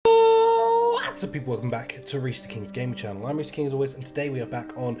What's up, people? Welcome back to Rhys the King's gaming channel. I'm Rhys the King as always, and today we are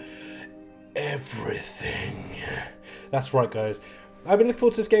back on everything. That's right, guys. I've been looking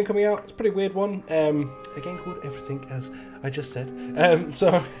forward to this game coming out. It's a pretty weird one. A game called Everything, as I just said.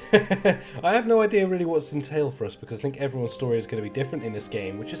 So I have no idea really what's entailed for us, because I think everyone's story is going to be different in this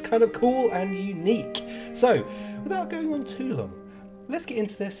game, which is kind of cool and unique. So without going on too long, let's get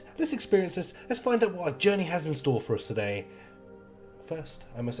into this. Let's experience this. Let's find out what our journey has in store for us today. First,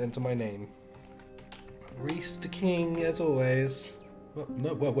 I must enter my name. Rhys the King, as always. Well,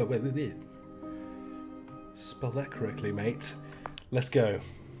 no, wait. Spell that correctly, mate. Let's go.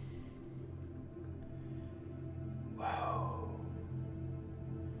 Wow.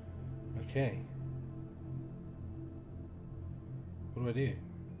 Okay. What do I do?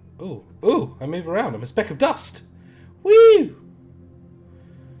 Oh, I move around. I'm a speck of dust. Woo!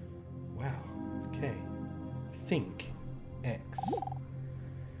 Wow. Okay. Think. X.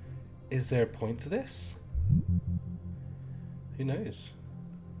 Is there a point to this? Who knows?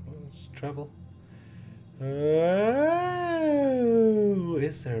 Well, let's travel. Oh,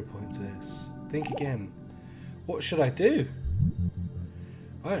 is there a point to this? Think again. What should I do?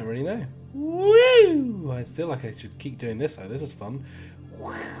 I don't really know. Woo! I feel like I should keep doing this though. This is fun.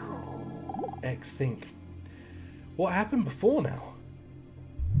 X think. What happened before now?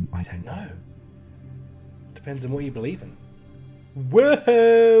 I don't know. Depends on what you believe in.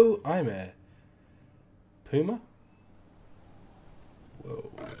 Whoa! I'm a puma? Whoa.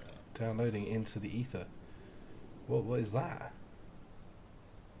 Downloading into the ether. What is that?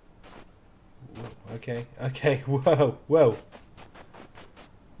 Whoa, okay, whoa.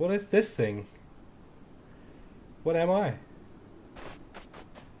 What is this thing? What am I?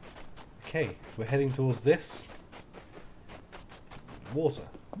 Okay, we're heading towards this. Water.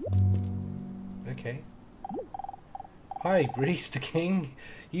 Okay. Hi, Rhys the King.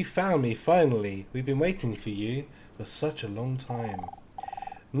 You found me, finally. We've been waiting for you for such a long time.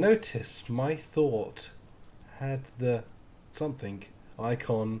 Notice my thought had the something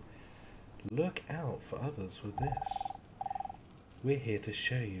icon. Look out for others with this. We're here to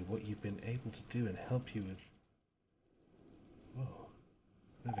show you what you've been able to do and help you with. Whoa.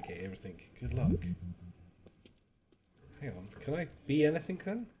 Navigate everything. Good luck. Hang on. Can I be anything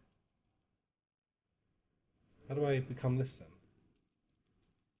then? How do I become this then?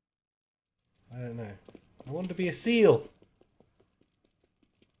 I don't know. I want to be a seal!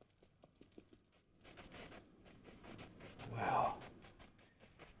 Wow.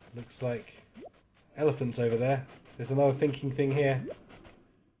 Looks like elephants over there. There's another thinking thing here.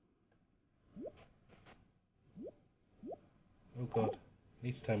 Oh god.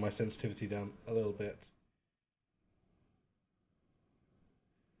 Need to turn my sensitivity down a little bit.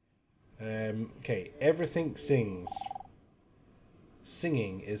 Okay, everything sings.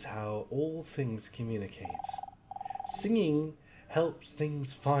 Singing is how all things communicate. Singing helps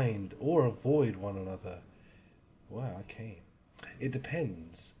things find or avoid one another. Wow, okay. It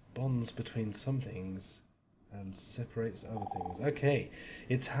depends. Bonds between some things and separates other things. Okay,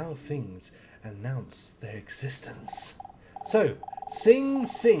 it's how things announce their existence. So, sing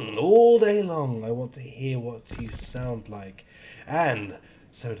all day long. I want to hear what you sound like. And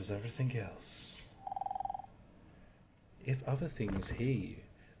so does everything else. If other things hear you,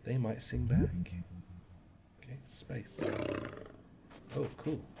 they might sing back. Okay, space. Oh,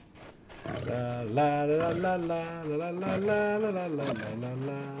 cool. La la la la la la la la la la la la la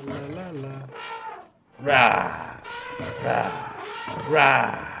la la. Rah, rah,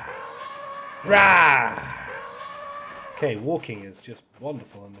 rah, rah. Okay, walking is just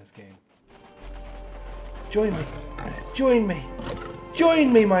wonderful in this game. Join me, join me,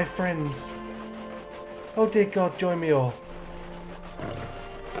 join me, my friends. Oh dear God, join me all.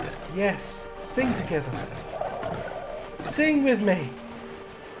 Yes, sing together. Sing with me.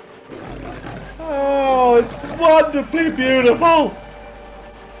 Oh, it's wonderfully beautiful!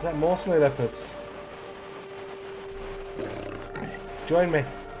 Is that more snow leopards? Join me.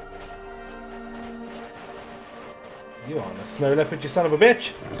 You aren't a snow leopard, you son of a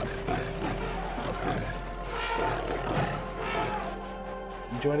bitch!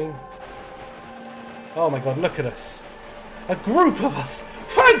 You joining? Oh my god, look at us. A group of us!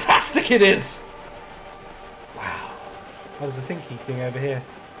 Fantastic it is! Wow. Oh, there's a thinky thing over here.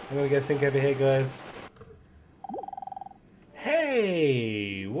 I'm gonna go think over here, guys.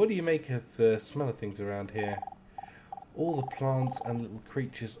 Hey! What do you make of the smell of things around here? All the plants and little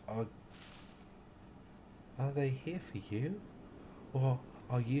creatures are... Are they here for you? Or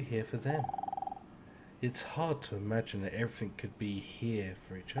are you here for them? It's hard to imagine that everything could be here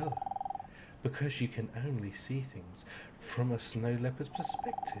for each other, because you can only see things from a snow leopard's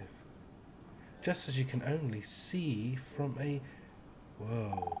perspective. just as you can only see from a...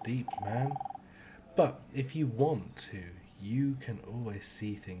 Whoa, deep, man. But if you want to, you can always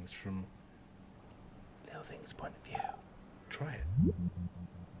see things from little things' point of view. Try it.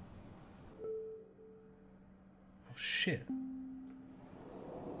 Oh shit.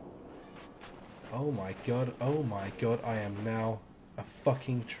 Oh my god, I am now a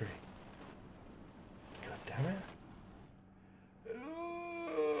fucking tree. God damn it.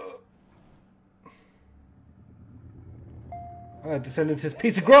 I descend into this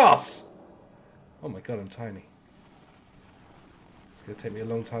piece of grass! Oh my god, I'm tiny. It's going to take me a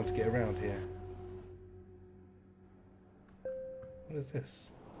long time to get around here. What is this?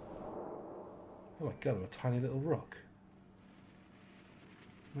 Oh my god, I'm a tiny little rock.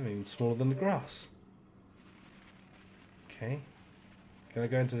 I'm even smaller than the grass. Okay. Can I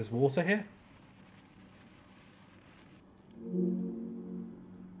go into this water here?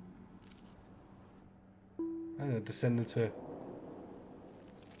 I'm going to descend into...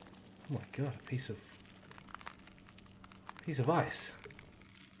 Oh my god, a piece of ice.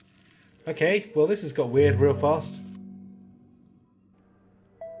 Okay, well this has got weird real fast.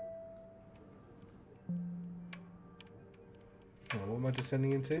 Oh, what am I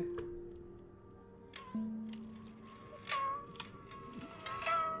descending into?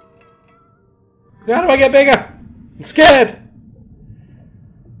 How do I get bigger? I'm scared!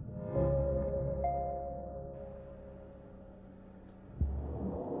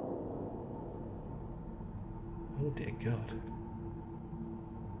 Oh dear god.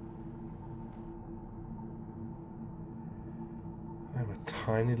 I'm a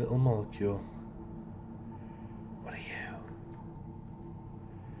tiny little molecule. What are you?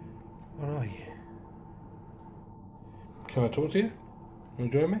 What are you? Can I talk to you? Can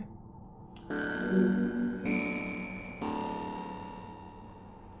you join me?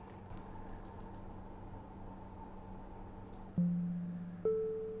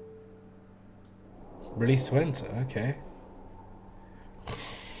 Release to enter, okay.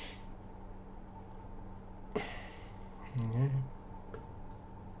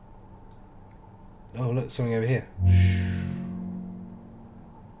 Oh look, something over here.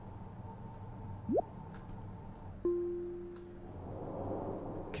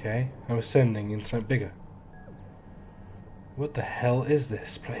 Okay, I'm ascending in something bigger. What the hell is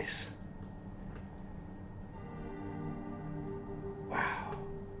this place? Wow.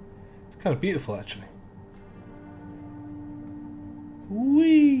 It's kind of beautiful actually.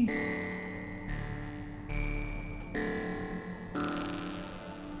 Whee!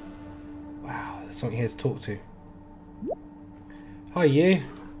 Wow, there's something here to talk to. Hi you.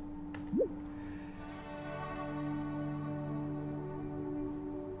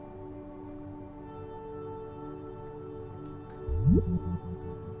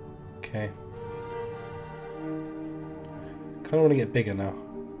 Okay. Kind of want to get bigger now.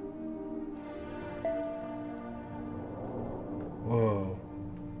 Whoa.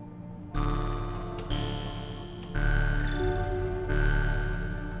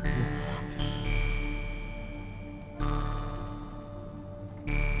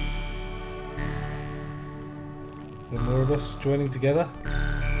 There are more of us joining together?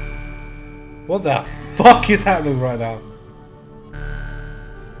 What the fuck is happening right now?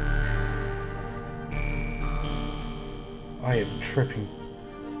 I am tripping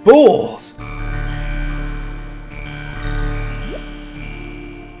balls!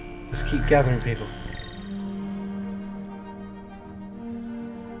 Just keep gathering people.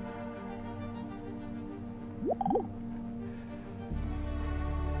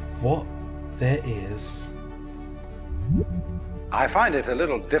 What there is... I find it a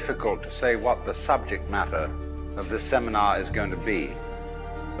little difficult to say what the subject matter of this seminar is going to be,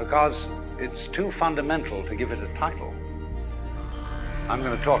 because it's too fundamental to give it a title. I'm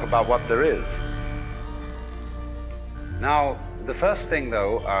going to talk about what there is. Now, the first thing,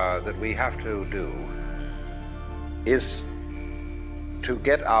 though, that we have to do is to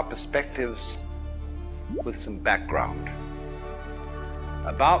get our perspectives with some background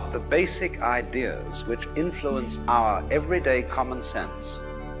about the basic ideas which influence our everyday common sense,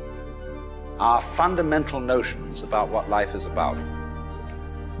 our fundamental notions about what life is about.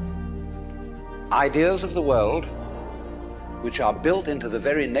 Ideas of the world which are built into the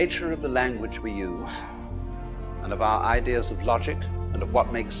very nature of the language we use, and of our ideas of logic and of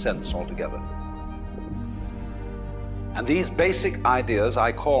what makes sense altogether. And these basic ideas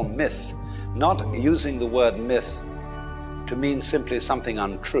I call myth, not using the word myth to mean simply something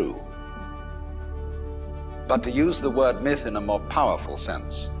untrue, but to use the word myth in a more powerful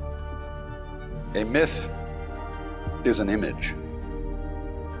sense. A myth is an image.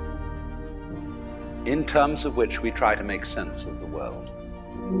 in terms of which we try to make sense of the world.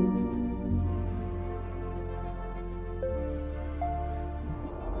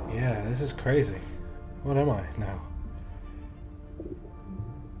 Yeah, this is crazy. What am I now?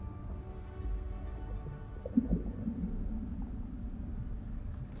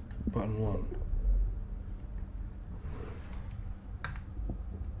 Button 1.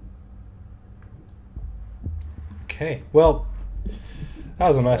 Okay, well, that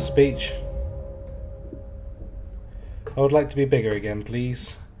was a nice speech. I would like to be bigger again,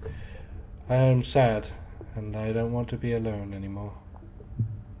 please. I am sad, and I don't want to be alone anymore.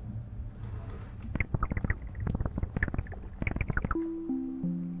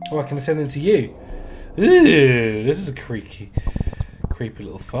 Oh, I can ascend into you. Ew, this is a creepy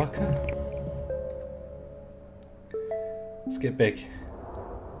little fucker. Let's get big.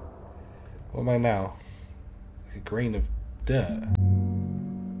 What am I now? Like a grain of dirt.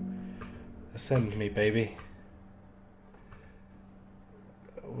 Ascend me, baby.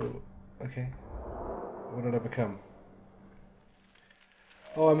 Okay. What did I become?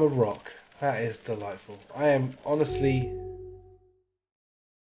 Oh, I'm a rock. That is delightful. I am honestly...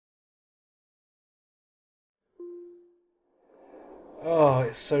 Oh,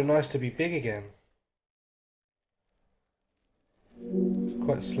 it's so nice to be big again. It's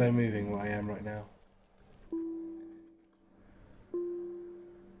quite slow moving what I am right now.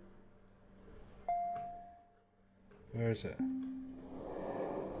 Where is it?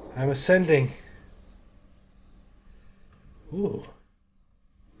 I'm ascending. Ooh.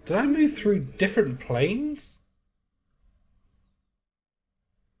 Did I move through different planes?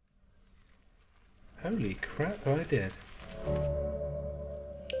 Holy crap, I did.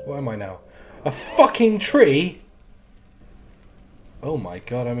 What am I now? A fucking tree? Oh my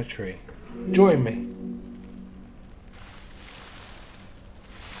god, I'm a tree. Join me.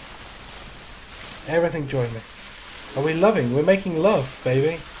 Everything join me. Are we loving? We're making love,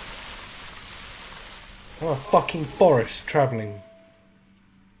 baby. I'm a fucking forest travelling.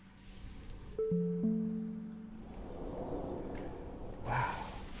 Wow.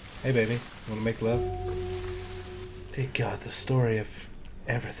 Hey baby, wanna make love? Dear God, the story of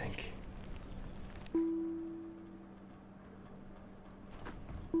everything.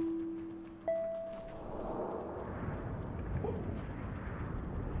 Whoa.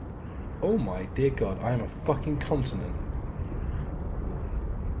 Oh my dear God, I am a fucking continent.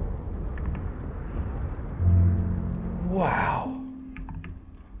 Wow.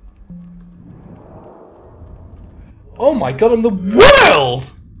 Oh my God, I'm the world!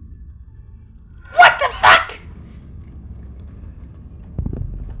 What the fuck?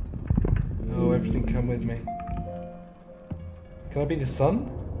 Oh, everything come with me. Can I be the sun?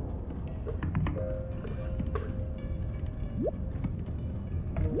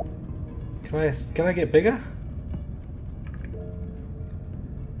 Can I get bigger?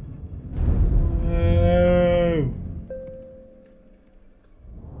 No.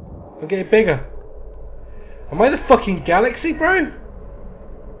 I'm getting bigger. Am I the fucking galaxy, bro?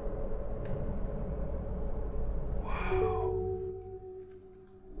 Wow.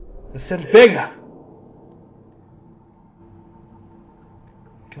 Ascend bigger.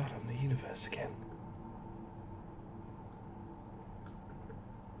 God, I'm the universe again.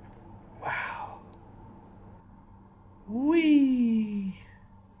 Wow. Whee.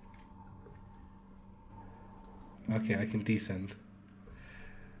 Okay, I can descend.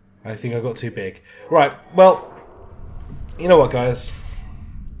 I think I got too big. Right, well, you know what, guys?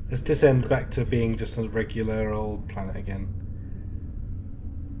 Let's descend back to being just a regular old planet again.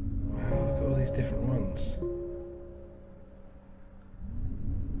 Wow, look at all these different ones.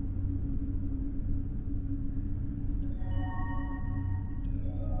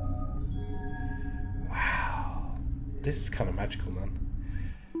 Wow. This is kind of magical, man.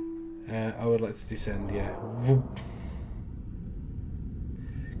 I would like to descend, yeah. Whoop.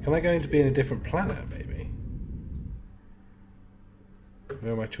 Can I go into being a different planet, maybe?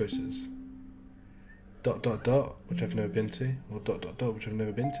 Where are my choices? Dot dot dot, which I've never been to, or dot dot dot, which I've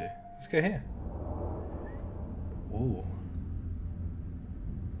never been to. Let's go here. Ooh.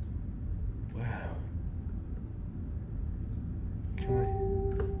 Wow. Can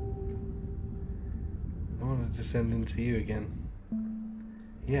I want to descend into you again.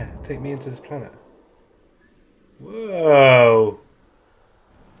 Yeah, take me into this planet. Whoa!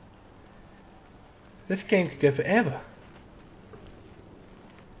 This game could go forever.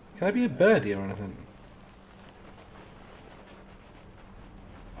 Can I be a birdie or anything?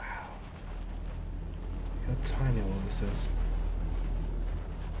 Wow. Look how tiny all this is.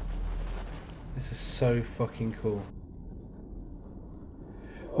 This is so fucking cool.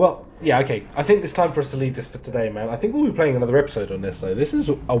 Well, yeah, okay. I think it's time for us to leave this for today, man. I think we'll be playing another episode on this, though. This is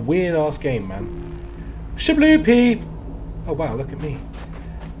a weird-ass game, man. Shabloopy! Oh, wow, look at me.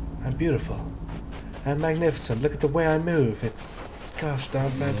 I'm beautiful. I'm magnificent. Look at the way I move. It's gosh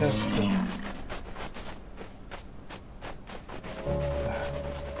darn fantastical.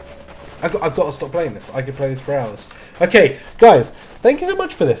 I've got to stop playing this. I could play this for hours. Okay, guys, thank you so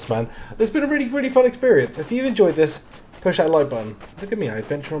much for this, man. It's been a really, really fun experience. If you've enjoyed this, push that like button. Look at me, I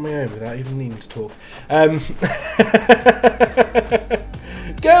adventure on my own without even needing to talk.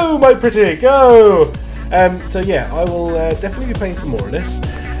 Go, my pretty, go! So yeah, I will definitely be playing some more of this.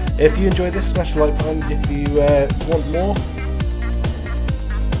 If you enjoyed this, smash the like button. If you want more,